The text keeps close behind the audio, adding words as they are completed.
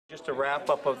Just a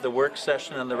wrap-up of the work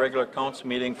session and the regular council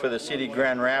meeting for the City of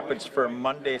Grand Rapids for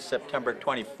Monday, September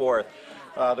 24th.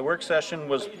 The work session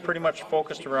was pretty much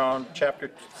focused around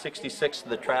Chapter 66 of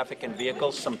the Traffic and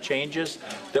Vehicles, some changes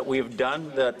that we've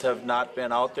done that have not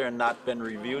been out there and not been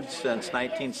reviewed since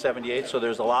 1978. So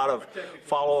there's a lot of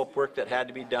follow-up work that had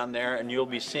to be done there, and you'll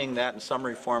be seeing that in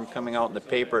summary form coming out in the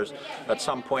papers at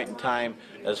some point in time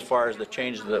as far as the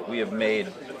changes that we have made.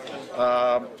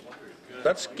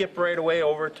 Let's skip right away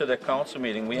over to the council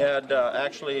meeting. We had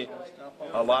actually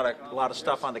a lot of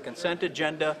stuff on the consent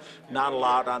agenda, not a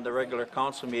lot on the regular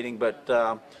council meeting, but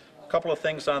a couple of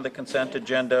things on the consent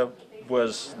agenda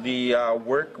was the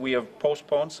work. We have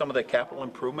postponed some of the capital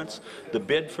improvements. The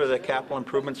bid for the capital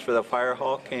improvements for the fire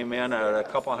hall came in at a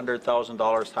couple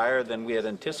 $100,000 higher than we had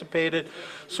anticipated,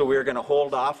 so we're going to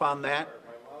hold off on that.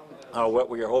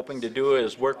 What we are hoping to do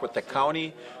is work with the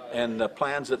county and the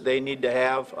plans that they need to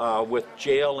have with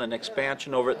jail and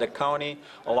expansion over at the county,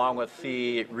 along with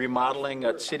the remodeling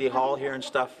at City Hall here and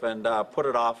stuff, and put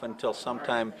it off until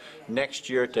sometime next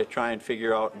year to try and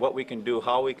figure out what we can do,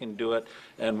 how we can do it,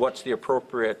 and what's the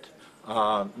appropriate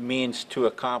means to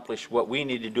accomplish what we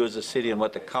need to do as a city and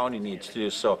what the county needs to do.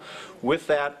 So with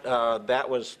that, that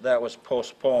was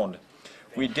postponed.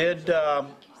 We did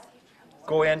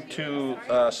go into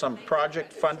some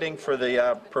project funding for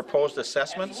the proposed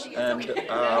assessments, and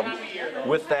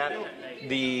with that,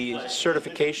 the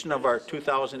certification of our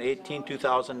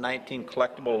 2018-2019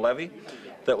 collectible levy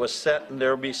that was set, and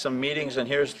there will be some meetings, and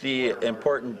here's the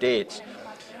important dates.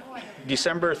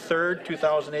 December 3rd,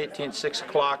 2018, 6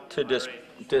 o'clock to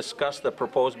discuss the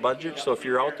proposed budget. So if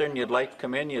you're out there and you'd like to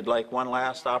come in, you'd like one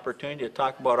last opportunity to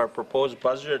talk about our proposed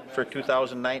budget for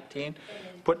 2019,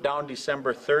 put down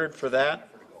December 3rd for that.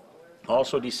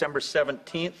 Also December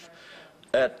 17th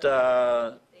at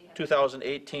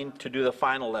 2018 to do the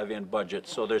final levy and budget.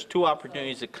 So there's two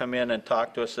opportunities to come in and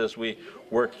talk to us as we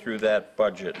work through that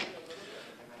budget.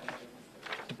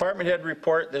 Department head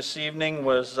report this evening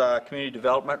was community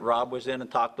development. Rob was in and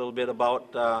talked a little bit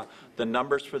about the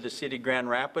numbers for the City of Grand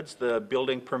Rapids. The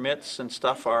building permits and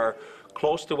stuff are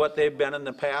close to what they've been in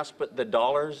the past, but the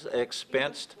dollars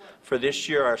expensed for this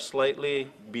year are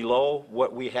slightly below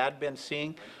what we had been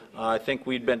seeing. I think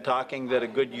we'd been talking that a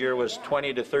good year was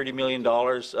 $20 to $30 million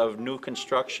of new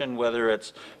construction, whether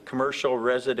it's commercial,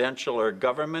 residential, or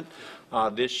government.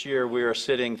 This year we are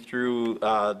sitting through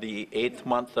the 8th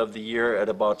month of the year at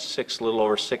about a little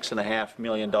over $6.5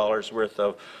 million worth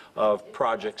of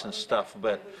projects and stuff.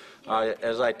 But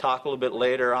as I talk a little bit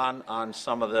later on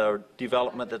some of the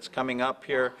development that's coming up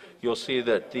here, you'll see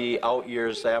that the out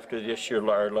years after this year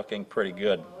are looking pretty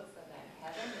good.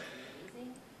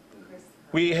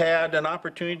 We had an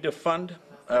opportunity to fund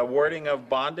awarding of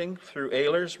bonding through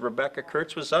Ehlers. Rebecca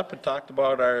Kurtz was up and talked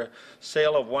about our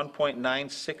sale of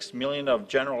 $1.96 million of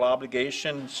general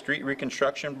obligation street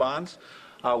reconstruction bonds.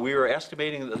 We were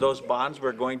estimating that those bonds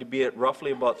were going to be at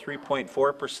roughly about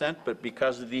 3.4%, but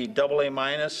because of the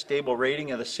AA- stable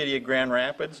rating of the City of Grand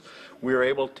Rapids, we were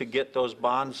able to get those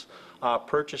bonds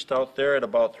purchased out there at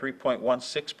about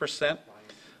 3.16%.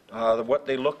 What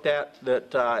they looked at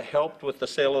that helped with the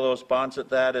sale of those bonds at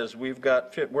that is we're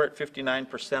at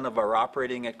 59% of our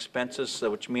operating expenses,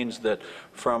 which means that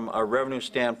from a revenue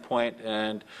standpoint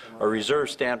and a reserve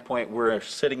standpoint, we're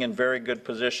sitting in very good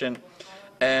position.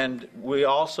 And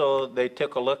they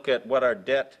took a look at what our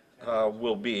debt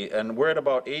will be, and we're at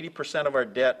about 80% of our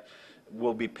debt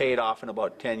will be paid off in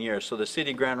about 10 years. So the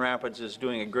City of Grand Rapids is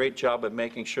doing a great job of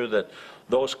making sure that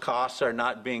those costs are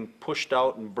not being pushed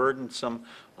out and burdensome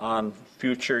on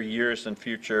future years and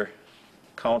future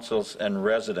councils and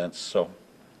residents. So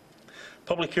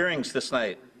public hearings this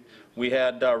night. We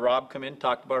had Rob come in,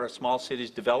 talk about our small cities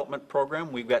development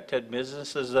program. We've got 10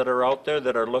 businesses that are out there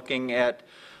that are looking at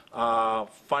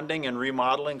funding and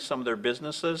remodeling some of their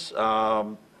businesses.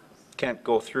 Can't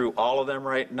go through all of them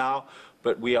right now,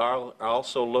 but we are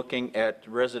also looking at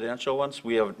residential ones.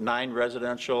 We have 9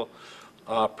 residential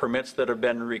permits that have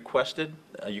been requested.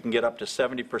 You can get up to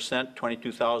 70%,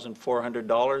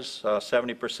 $22,400,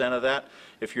 70% of that.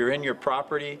 If you're in your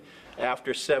property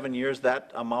after 7 years,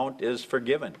 that amount is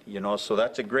forgiven, so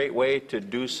that's a great way to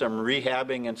do some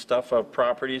rehabbing and stuff of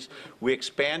properties. We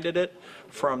expanded it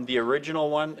from the original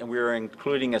one, and we are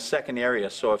including a second area.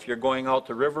 So if you're going out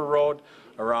to River Road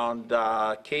around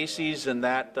Casey's and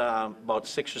that about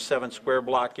 6 or 7 square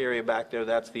block area back there,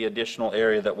 that's the additional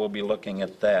area that we'll be looking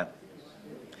at that.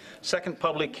 Second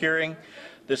public hearing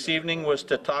this evening was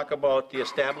to talk about the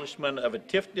establishment of a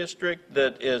TIF district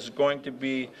that is going to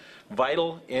be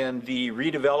vital in the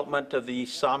redevelopment of the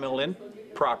Sawmill Inn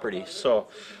property. So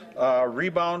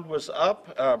Rebound was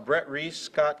up. Brett Reese,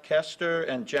 Scott Kester,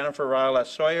 and Jennifer Ryla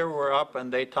Sawyer were up,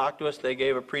 and they talked to us. They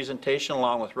gave a presentation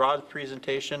along with Rod's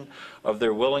presentation of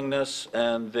their willingness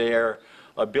and their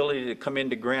ability to come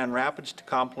into Grand Rapids to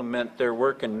complement their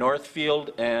work in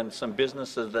Northfield and some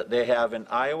businesses that they have in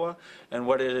Iowa, and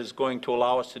what it is going to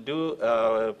allow us to do.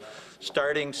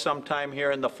 Starting sometime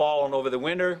here in the fall and over the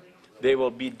winter, they will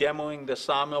be demoing the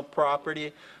sawmill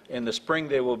property. In the spring,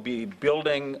 they will be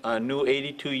building a new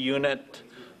 82-unit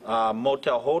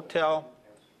motel hotel.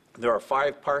 There are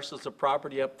 5 parcels of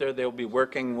property up there. They will be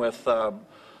working with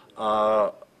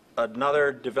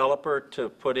another developer to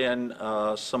put in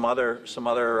some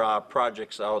other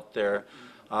projects out there.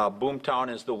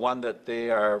 Boomtown is the one that they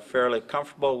are fairly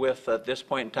comfortable with at this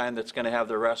point in time, that's going to have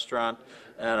the restaurant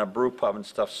and a brew pub and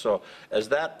stuff. So as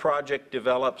that project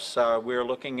develops, we're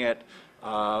looking at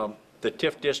the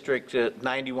TIF district at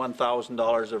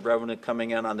 $91,000 of revenue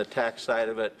coming in on the tax side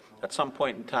of it. At some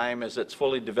point in time, as it's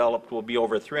fully developed, will be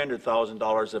over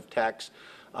 $300,000 of tax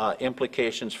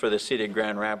implications for the city of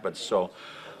Grand Rapids. So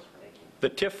the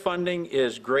TIF funding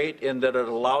is great in that it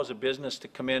allows a business to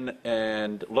come in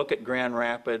and look at Grand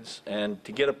Rapids and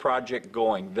to get a project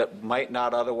going that might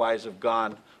not otherwise have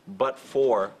gone but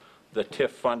for the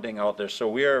TIF funding out there. So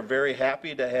we are very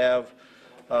happy to have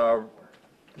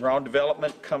Round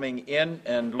Development coming in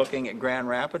and looking at Grand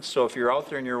Rapids. So if you're out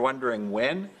there and you're wondering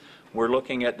when, we're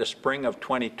looking at the spring of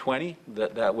 2020,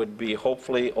 that would be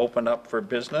hopefully open up for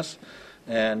business.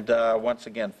 And once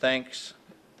again, thanks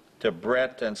to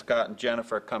Brett and Scott and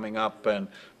Jennifer coming up and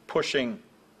pushing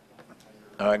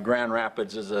Grand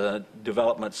Rapids as a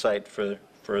development site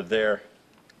for their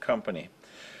company.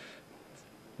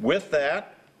 With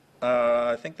that,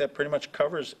 I think that pretty much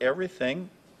covers everything.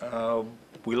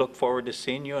 We look forward to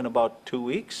seeing you in about 2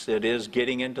 weeks. It is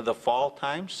getting into the fall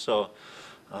time, so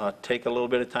take a little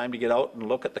bit of time to get out and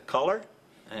look at the color,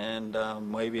 and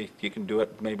maybe you can do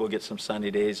it. Maybe we'll get some sunny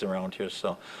days around here.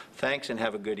 So thanks and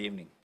have a good evening.